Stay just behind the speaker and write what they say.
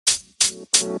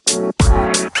Failed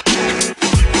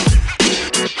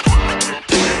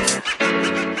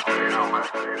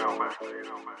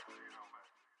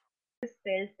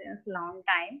since long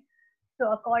time.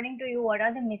 So according to you, what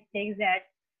are the mistakes that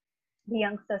the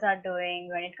youngsters are doing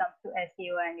when it comes to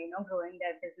SEO and growing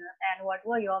their business? And what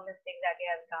were your mistakes that you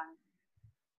have done?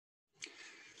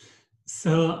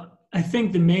 So I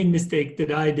think the main mistake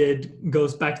that I did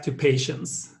goes back to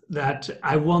patience, that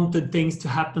I wanted things to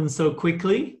happen so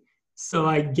quickly, so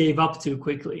I gave up too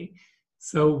quickly.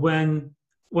 So when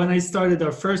I started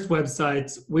our first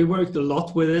website, we worked a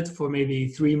lot with it for maybe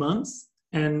 3 months.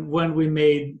 And when we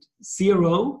made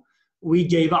 0, we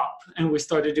gave up and we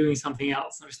started doing something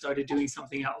else. And we started doing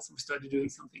something else. And we started doing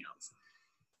something else.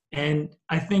 And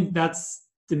I think that's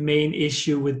the main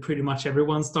issue with pretty much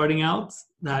everyone starting out,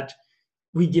 that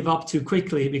we give up too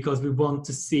quickly because we want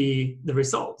to see the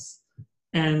results.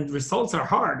 And results are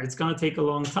hard. It's going to take a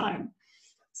long time.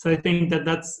 So I think that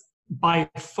that's by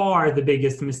far the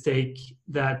biggest mistake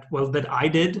that I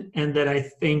did, and that I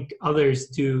think others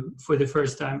do for the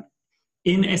first time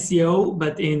in SEO,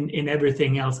 but in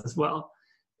everything else as well.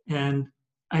 And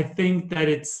I think that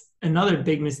it's another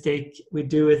big mistake we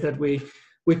do is that we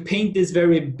paint this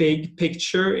very big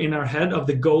picture in our head of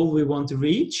the goal we want to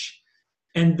reach.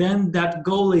 And then that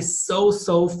goal is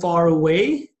so far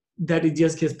away that it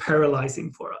just gets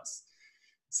paralyzing for us.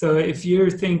 So if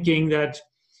you're thinking that,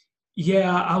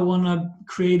 yeah, I want to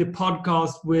create a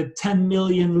podcast with 10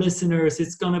 million listeners,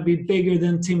 it's going to be bigger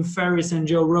than Tim Ferriss and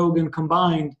Joe Rogan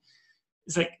combined.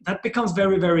 It's like, that becomes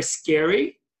very, very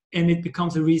scary. And it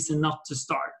becomes a reason not to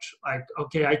start. Like,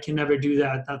 okay, I can never do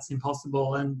that. That's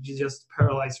impossible. And you just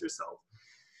paralyze yourself.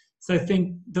 So I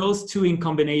think those two in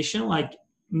combination, like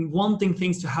wanting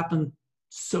things to happen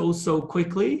so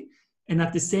quickly, and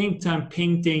at the same time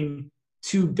painting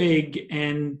too big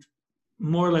and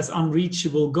more or less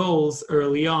unreachable goals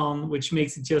early on, which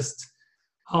makes it just,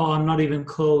 oh, I'm not even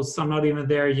close. I'm not even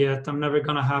there yet. I'm never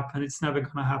going to happen. It's never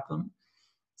going to happen.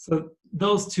 So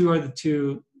those two are the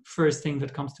two first thing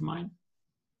that comes to mind.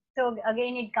 So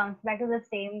again, it comes back to the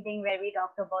same thing where we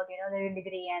talked about, the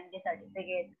degree and the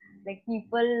certificate. Like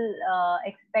people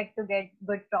expect to get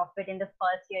good profit in the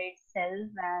first year itself,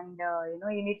 and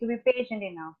you need to be patient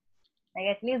enough, like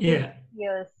at least 2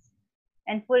 years,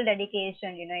 and full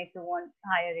dedication, if you want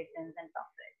higher returns and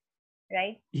profit,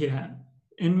 right? Yeah,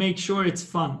 and make sure it's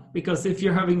fun, because if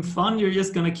you're having fun, you're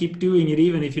just gonna keep doing it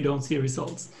even if you don't see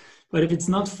results. But if it's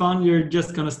not fun, you're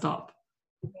just gonna stop.